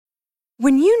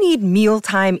When you need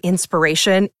mealtime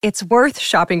inspiration, it's worth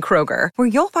shopping Kroger, where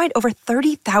you'll find over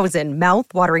 30,000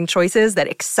 mouth-watering choices that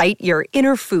excite your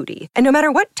inner foodie. And no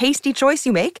matter what tasty choice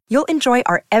you make, you'll enjoy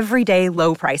our everyday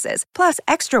low prices, plus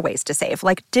extra ways to save,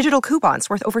 like digital coupons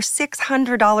worth over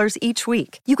 $600 each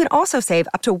week. You can also save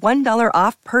up to $1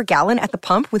 off per gallon at the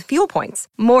pump with fuel points.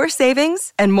 More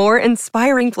savings and more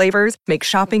inspiring flavors make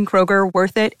shopping Kroger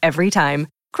worth it every time.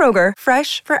 Kroger,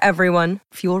 fresh for everyone.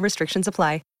 Fuel restrictions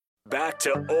apply. Back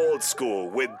to old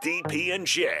school with DP and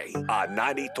J on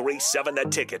 93.7 The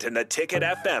Ticket and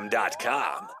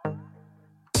theticketfm.com.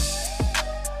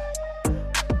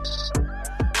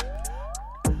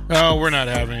 Oh, we're not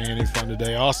having any fun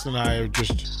today. Austin and I are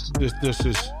just, this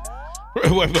is,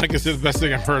 like I said, the best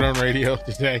thing I've heard on radio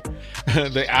today.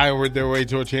 They Iowa'd their way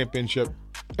to a championship.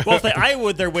 Well, if they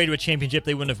Iowa'd their way to a championship,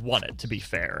 they wouldn't have won it, to be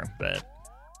fair. But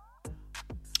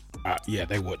yeah,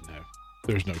 they wouldn't have.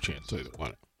 There's no chance they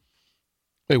won it.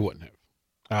 They wouldn't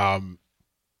have.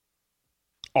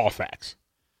 All facts.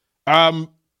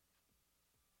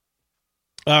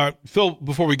 Phil,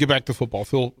 before we get back to football,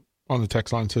 Phil on the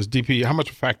text line says, DP, how much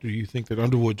of a factor do you think that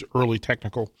Underwood's early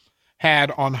technical had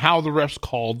on how the refs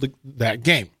called that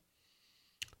game?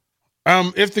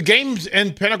 If the game's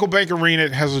in Pinnacle Bank Arena,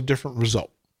 it has a different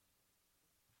result.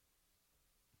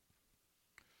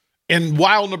 And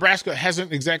while Nebraska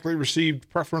hasn't exactly received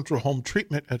preferential home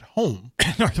treatment at home,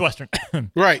 Northwestern,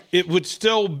 right, it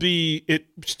still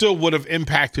would have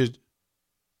impacted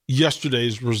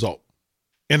yesterday's result.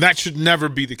 And that should never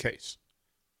be the case.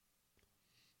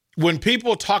 When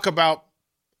people talk about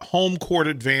home court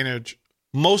advantage,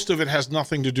 most of it has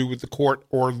nothing to do with the court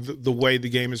or the way the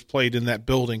game is played in that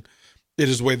building. It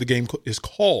is the way the game is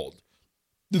called,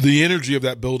 the energy of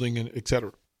that building, and et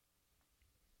cetera.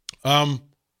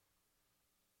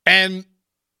 And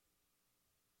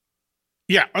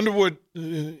yeah, Underwood,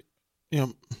 Babalu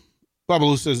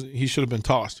says he should have been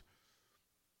tossed.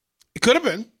 It could have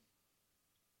been,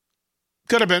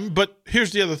 but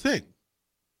here's the other thing.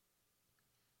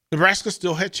 Nebraska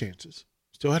still had chances,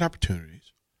 still had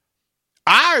opportunities.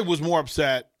 I was more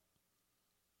upset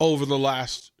over the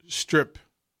last strip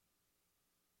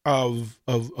of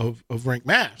Rank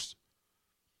Mass.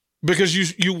 Because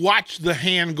you watch the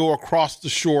hand go across the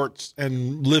shorts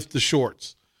and lift the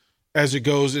shorts as it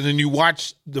goes, and then you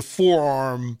watch the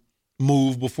forearm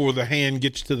move before the hand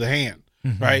gets to the hand,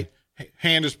 right?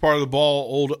 Hand is part of the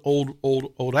ball,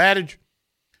 old adage,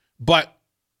 but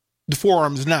the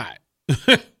forearm's not.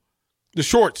 The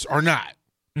shorts are not.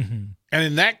 And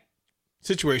in that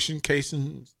situation, case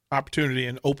and opportunity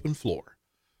and open floor,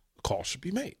 the call should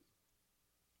be made.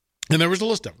 And there was a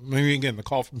list of them. Maybe again, the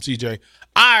call from CJ.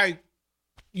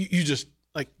 You just,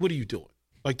 like, what are you doing?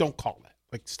 Like, don't call that.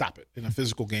 Like, stop it in a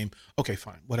physical game. Okay,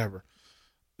 fine, whatever.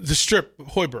 The strip,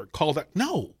 Hoiberg, call that.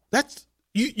 No, that's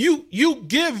you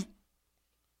give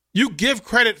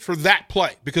credit for that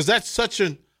play because that's such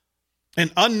an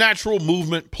unnatural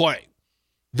movement play.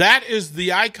 That is the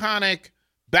iconic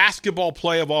basketball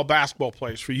play of all basketball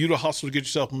plays for you to hustle to get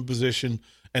yourself in position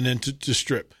and then to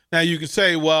strip. Now, you could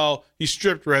say, well, he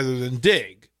stripped rather than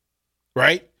dig,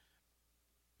 right?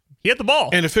 He hit the ball.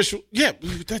 And official, yeah,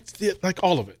 that's like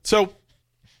all of it. So,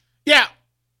 yeah,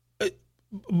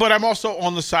 but I'm also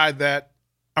on the side that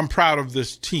I'm proud of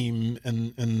this team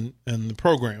and the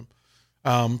program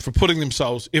for putting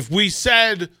themselves. If we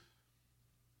said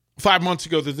 5 months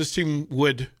ago that this team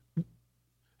would,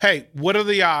 hey, what are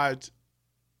the odds?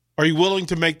 Are you willing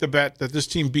to make the bet that this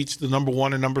team beats the number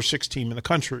 1 and number 6 team in the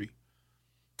country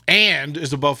and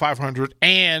is above 500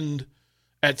 and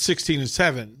at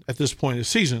 16-7 at this point of the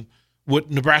season?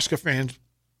 Would Nebraska fans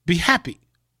be happy?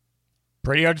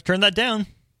 Pretty hard to turn that down.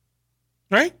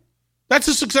 Right? That's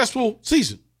a successful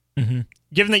season.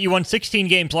 Given that you won 16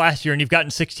 games last year and you've gotten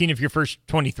 16 of your first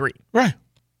 23. Right.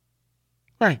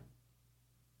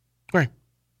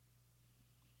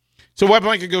 So Wet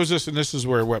Blanket goes this, and this is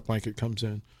where Wet Blanket comes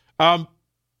in.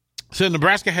 So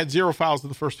Nebraska had 0 fouls in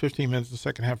the first 15 minutes of the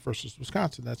second half versus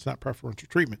Wisconsin. That's not preferential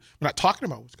treatment. We're not talking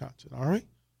about Wisconsin, are we?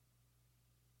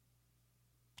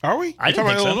 Are we? I didn't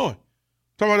think so. Illinois.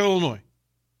 We're talking about Illinois.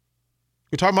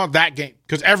 We're talking about that game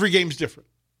because every game's different.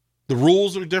 The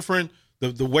rules are different.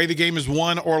 The way the game is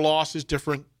won or lost is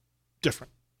different. The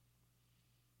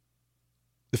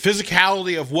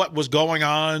physicality of what was going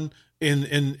on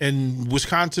in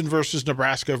Wisconsin versus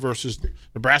Nebraska versus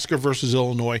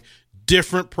Illinois,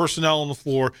 different personnel on the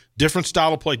floor, different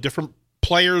style of play, different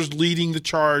players leading the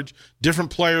charge,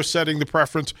 different players setting the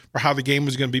preference for how the game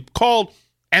was going to be called,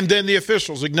 and then the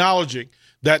officials acknowledging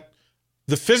that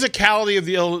the physicality of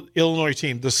the Illinois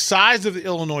team, the size of the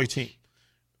Illinois team,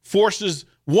 forces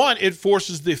One, it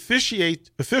forces the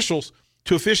officials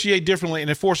to officiate differently,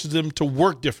 and it forces them to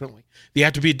work differently. They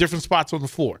have to be at different spots on the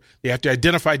floor. They have to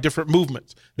identify different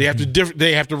movements. They have to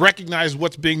they have to recognize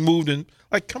what's being moved. And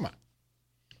like, come on.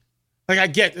 Like, I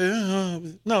get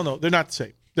no, they're not the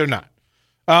same. They're not.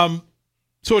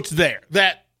 So it's there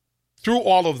that through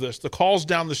all of this, the calls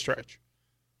down the stretch,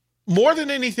 more than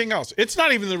anything else, it's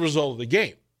not even the result of the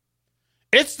game.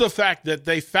 It's the fact that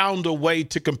they found a way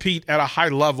to compete at a high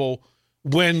level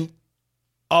when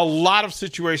a lot of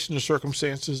situations and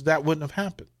circumstances that wouldn't have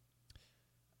happened.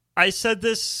 I said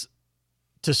this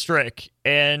to Strick,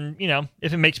 and, you know,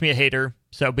 if it makes me a hater,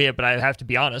 so be it, but I have to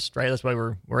be honest, right? That's why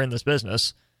we're in this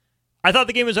business. I thought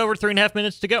the game was over 3.5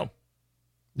 minutes to go.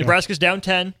 Nebraska's down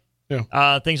 10.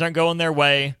 Yeah. Things aren't going their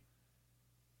way.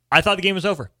 I thought the game was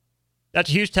over. That's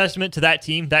a huge testament to that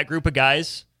team, that group of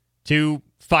guys, to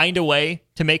find a way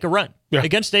to make a run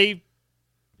against an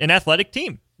athletic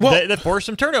team that forced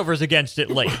some turnovers against it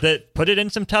late, that put it in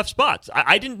some tough spots.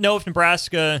 I didn't know if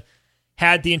Nebraska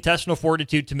had the intestinal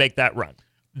fortitude to make that run.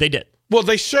 They did. Well,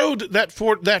 they showed that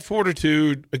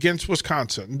fortitude against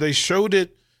Wisconsin. They showed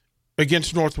it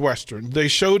against Northwestern. They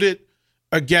showed it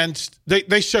against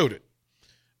they showed it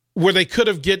where they could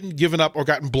have given up or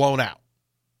gotten blown out.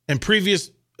 And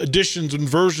previous editions and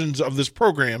versions of this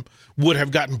program would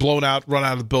have gotten blown out, run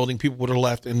out of the building. People would have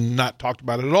left and not talked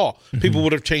about it at all. Mm-hmm. People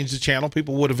would have changed the channel.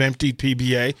 People would have emptied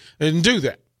PBA and do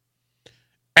that.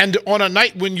 And on a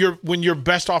night when you're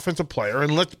best offensive player,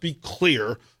 and let's be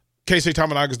clear, Keisei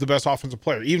Tominaga is the best offensive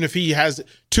player. Even if he has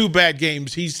 2 bad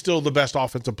games, he's still the best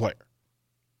offensive player.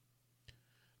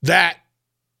 That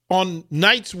on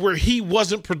nights where he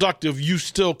wasn't productive, you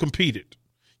still competed.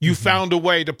 You found a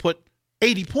way to put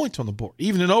 80 points on the board,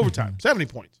 even in overtime, 70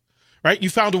 points, right? You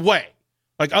found a way.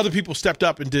 Like, other people stepped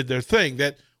up and did their thing,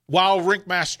 that while Rink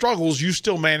Mass struggles, you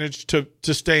still managed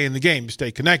to stay in the game, to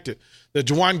stay connected. That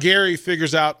Juwan Gary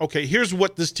figures out, okay, here's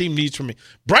what this team needs from me.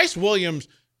 Bryce Williams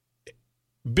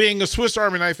being a Swiss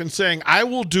Army knife and saying, I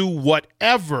will do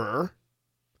whatever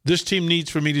this team needs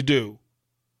for me to do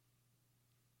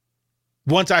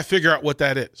once I figure out what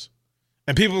that is.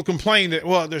 And people complain that,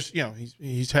 well, there's, you know,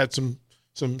 he's had some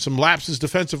lapses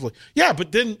defensively. Yeah,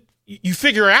 but then you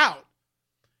figure out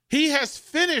he has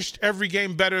finished every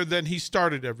game better than he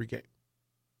started every game,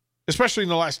 especially in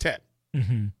the last 10.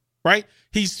 Mm-hmm. Right?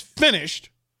 He's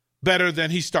finished better than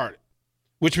he started,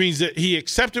 which means that he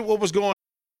accepted what was going on.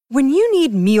 When you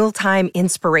need mealtime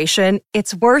inspiration,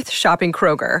 it's worth shopping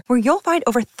Kroger, where you'll find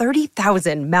over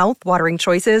 30,000 mouth-watering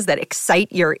choices that excite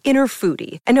your inner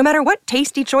foodie. And no matter what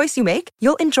tasty choice you make,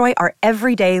 you'll enjoy our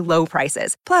everyday low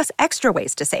prices, plus extra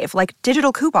ways to save, like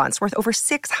digital coupons worth over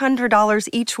 $600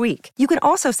 each week. You can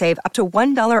also save up to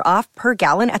 $1 off per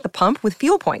gallon at the pump with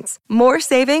fuel points. More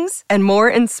savings and more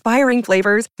inspiring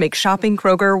flavors make shopping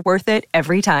Kroger worth it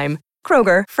every time.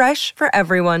 Kroger, fresh for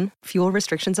everyone. Fuel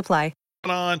restrictions apply.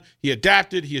 On, he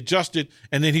adapted, he adjusted,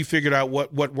 and then he figured out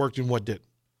what worked and what didn't,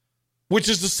 which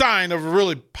is the sign of a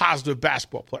really positive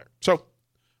basketball player. So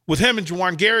with him and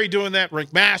Juwan Gary doing that,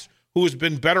 Rink Mass, who has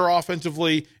been better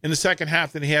offensively in the second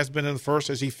half than he has been in the first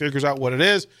as he figures out what it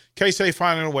is, Keisei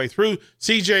finding a way through,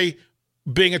 CJ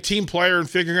being a team player and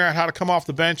figuring out how to come off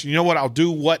the bench, and you know what, I'll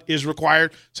do what is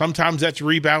required. Sometimes that's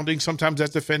rebounding, sometimes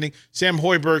that's defending. Sam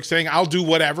Hoiberg saying, I'll do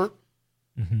whatever.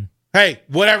 Mm-hmm. Hey,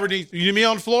 whatever needs. You need me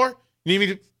on the floor? You need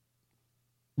me to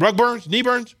rug burns, knee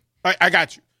burns? I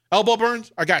got you. Elbow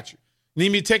burns? I got you.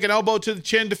 Need me to take an elbow to the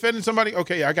chin defending somebody?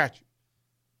 Okay, yeah, I got you.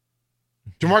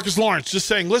 Jamarcus Lawrence just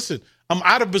saying, listen, I'm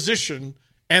out of position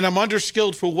and I'm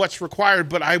underskilled for what's required,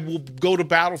 but I will go to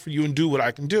battle for you and do what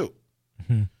I can do.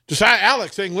 Mm-hmm. Josiah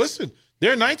Alex saying, listen,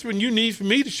 there are nights when you need for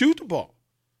me to shoot the ball.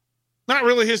 Not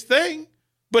really his thing,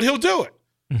 but he'll do it.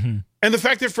 Mm-hmm. And the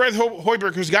fact that Fred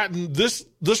Hoiberg has gotten this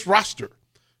roster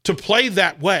to play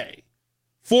that way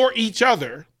for each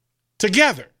other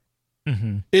together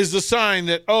is the sign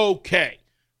that, okay,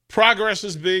 progress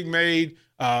is being made,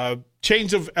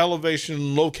 change of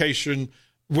elevation, location.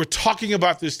 We're talking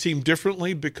about this team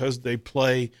differently because they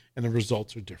play and the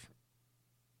results are different.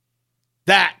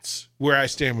 That's where I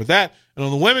stand with that. And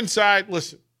on the women's side,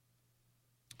 listen,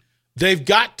 they've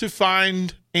got to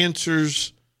find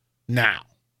answers now.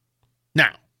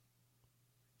 Now,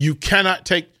 you cannot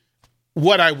take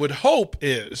what I would hope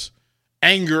is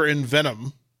anger and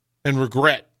venom and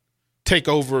regret take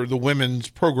over the women's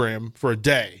program for a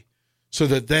day so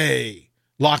that they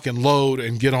lock and load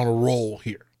and get on a roll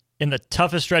here. In the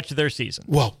toughest stretch of their season.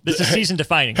 Well, this is season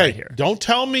defining right here. Don't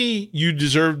tell me you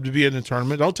deserve to be in the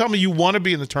tournament. Don't tell me you want to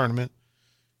be in the tournament.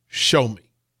 Show me.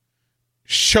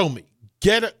 Show me.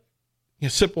 Get it.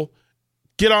 Simple.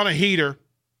 Get on a heater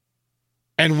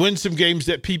and win some games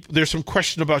that there's some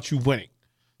question about you winning.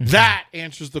 Mm-hmm. That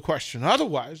answers the question.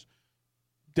 Otherwise,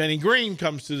 Denny Green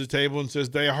comes to the table and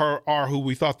says they are who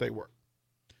we thought they were.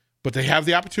 But they have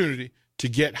the opportunity to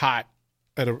get hot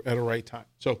at a right time.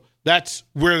 So that's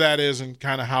where that is and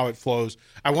kind of how it flows.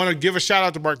 I want to give a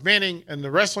shout-out to Mark Manning and the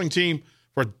wrestling team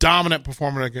for a dominant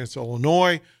performance against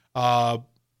Illinois. Nash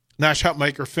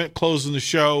Hutmacher closing the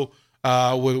show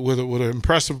with an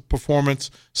impressive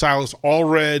performance. Silas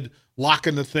Allred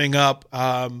locking the thing up.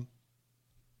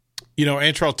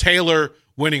 Antrell Taylor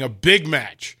winning a big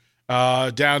match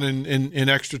down in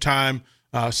extra time.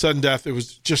 Sudden death. It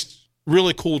was just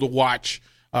really cool to watch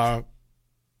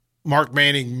Mark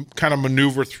Manning kind of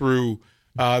maneuver through.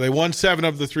 They won 7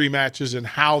 of the 3 matches and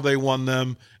how they won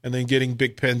them, and then getting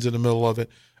big pins in the middle of it.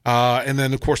 And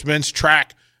then, of course, men's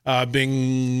track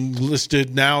being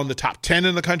listed now in the top 10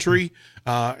 in the country.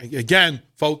 Again,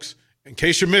 folks, in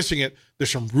case you're missing it, there's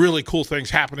some really cool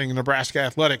things happening in Nebraska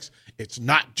athletics. It's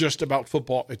not just about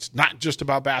football. It's not just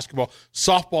about basketball.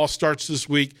 Softball starts this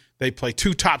week. They play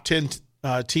 2 top 10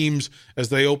 teams as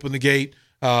they open the gate.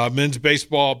 Men's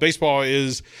baseball. Baseball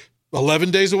is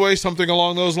 11 days away, something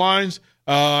along those lines.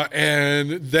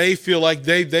 And they feel like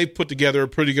they put together a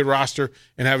pretty good roster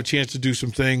and have a chance to do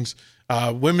some things.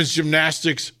 Women's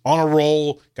gymnastics on a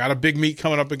roll. Got a big meet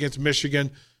coming up against Michigan.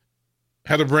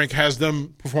 Heather Brink has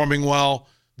them performing well.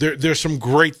 There's some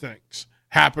great things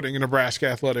happening in Nebraska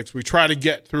athletics. We try to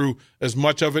get through as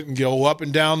much of it and go up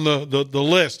and down the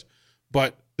list,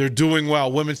 but they're doing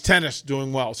well. Women's tennis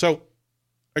doing well. So,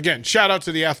 again, shout out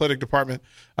to the athletic department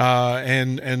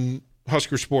and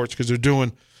Husker Sports because they're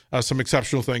doing some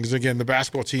exceptional things. Again, the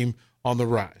basketball team on the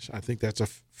rise. I think that's a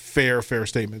fair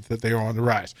statement that they are on the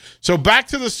rise. So back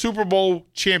to the Super Bowl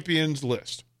champions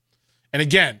list. And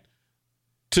again,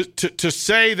 to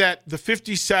say that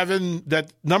that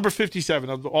number 57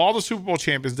 of all the Super Bowl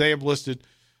champions they have listed,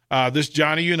 this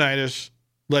Johnny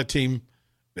Unitas-led team,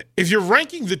 if you're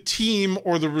ranking the team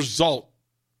or the result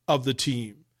of the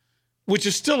team, which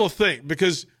is still a thing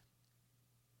because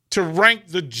to rank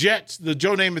the Jets, the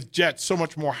Joe Namath Jets, so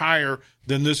much more higher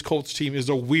than this Colts team is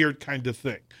a weird kind of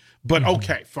thing. But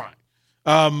okay, fine.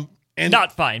 And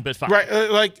not fine, but fine.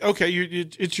 Right? Okay,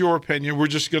 it's your opinion. We're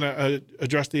just going to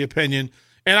address the opinion.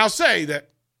 And I'll say that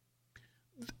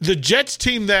the Jets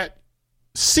team that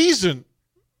season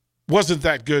wasn't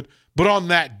that good, but on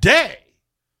that day,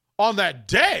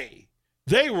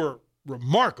 they were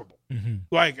remarkable.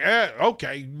 Mm-hmm.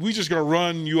 Okay, we're just going to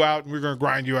run you out and we're going to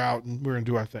grind you out and we're going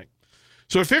to do our thing.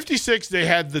 So at 56, they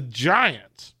had the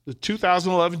Giants, the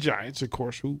 2011 Giants, of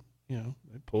course, who,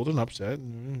 they pulled an upset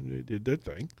and they did their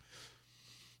thing.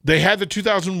 They had the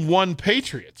 2001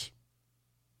 Patriots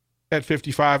at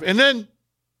 55. And then,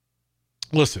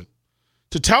 listen,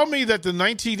 to tell me that the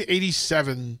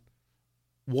 1987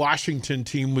 Washington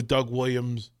team with Doug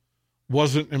Williams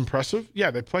wasn't impressive, yeah,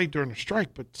 they played during a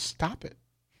strike, but stop it.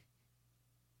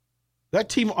 That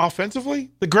team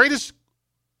offensively, the greatest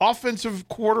offensive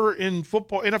quarter in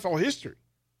football, NFL history,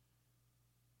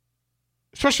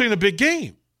 especially in a big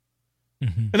game.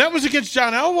 Mm-hmm. And that was against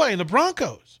John Elway and the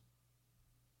Broncos.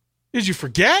 Did you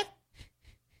forget?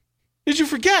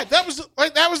 That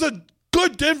was a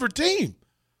good Denver team.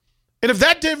 And if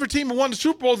that Denver team had won the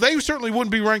Super Bowl, they certainly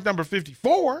wouldn't be ranked number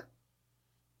 54.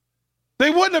 They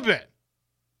wouldn't have been.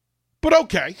 But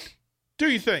okay, do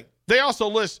you think? They also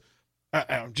list,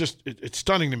 it's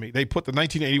stunning to me. They put the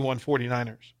 1981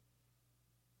 49ers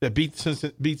that beat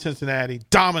Cincinnati,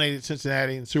 dominated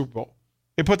Cincinnati in the Super Bowl.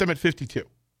 They put them at 52.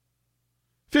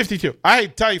 52. I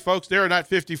tell you, folks, there are not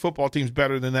 50 football teams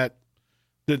better than that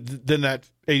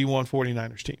 81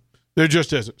 49ers team. There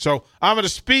just isn't. So I'm going to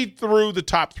speed through the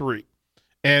top 3.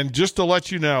 And just to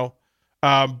let you know,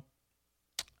 I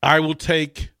will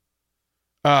take,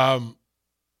 again,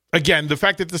 the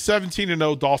fact that the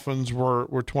 17-0 Dolphins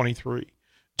were 23.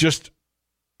 Just,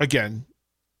 again,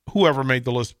 whoever made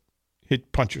the list,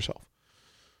 punch yourself.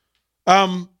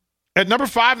 At number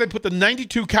 5, they put the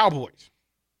 92 Cowboys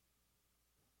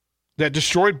that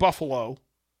destroyed Buffalo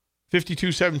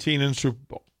 52-17 in the Super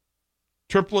Bowl.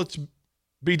 Triplets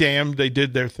be damned, they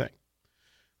did their thing.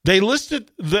 They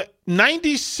listed the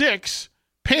 96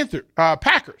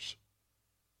 Packers.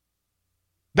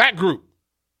 That group.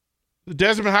 The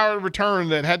Desmond Howard return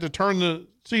that had to turn the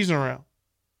season around.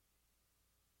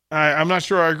 I'm not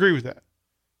sure I agree with that.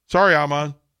 Sorry,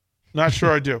 Amon. Not sure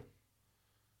I do.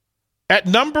 At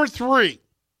number 3,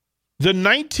 the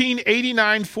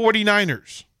 1989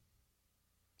 49ers.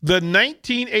 The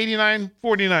 1989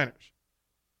 49ers.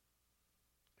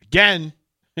 Again,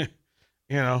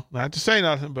 not to say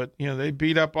nothing, but, they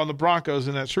beat up on the Broncos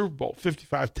in that Super Bowl,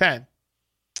 55-10.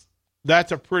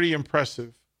 That's a pretty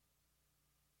impressive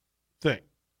thing.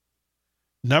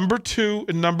 Number 2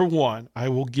 and number 1, I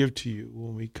will give to you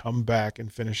when we come back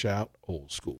and finish out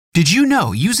Old School. Did you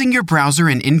know using your browser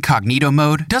in incognito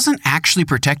mode doesn't actually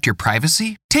protect your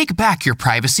privacy? Take back your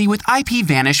privacy with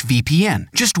IPVanish VPN.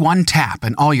 Just one tap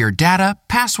and all your data,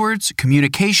 passwords,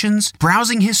 communications,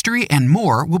 browsing history, and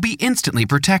more will be instantly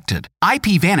protected.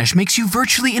 IPVanish makes you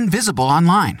virtually invisible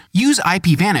online. Use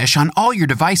IPVanish on all your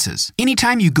devices,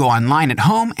 anytime you go online at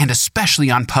home and especially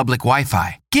on public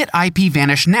Wi-Fi. Get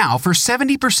IPVanish now for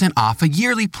 70% off a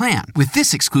yearly plan with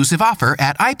this exclusive offer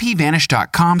at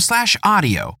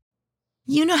IPVanish.com/audio.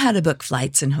 You know how to book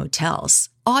flights and hotels.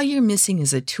 All you're missing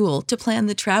is a tool to plan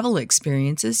the travel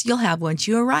experiences you'll have once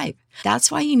you arrive.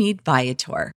 That's why you need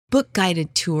Viator. Book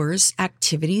guided tours,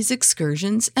 activities,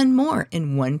 excursions, and more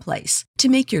in one place to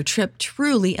make your trip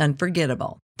truly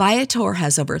unforgettable. Viator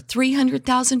has over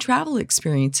 300,000 travel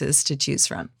experiences to choose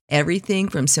from. Everything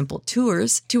from simple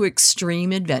tours to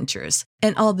extreme adventures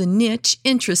and all the niche,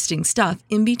 interesting stuff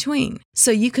in between.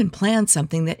 So you can plan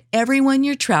something that everyone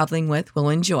you're traveling with will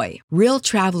enjoy. Real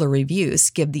traveler reviews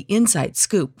give the inside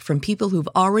scoop from people who've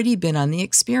already been on the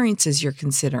experiences you're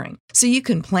considering. So you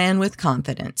can plan with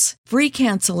confidence. Free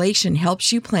cancellation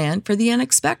helps you plan for the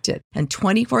unexpected. And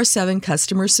 24/7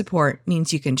 customer support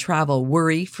means you can travel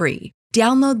worry-free.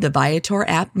 Download the Viator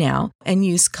app now and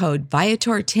use code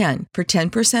Viator10 for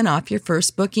 10% off your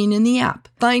first booking in the app.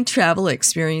 Find travel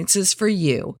experiences for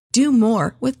you. Do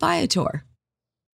more with Viator.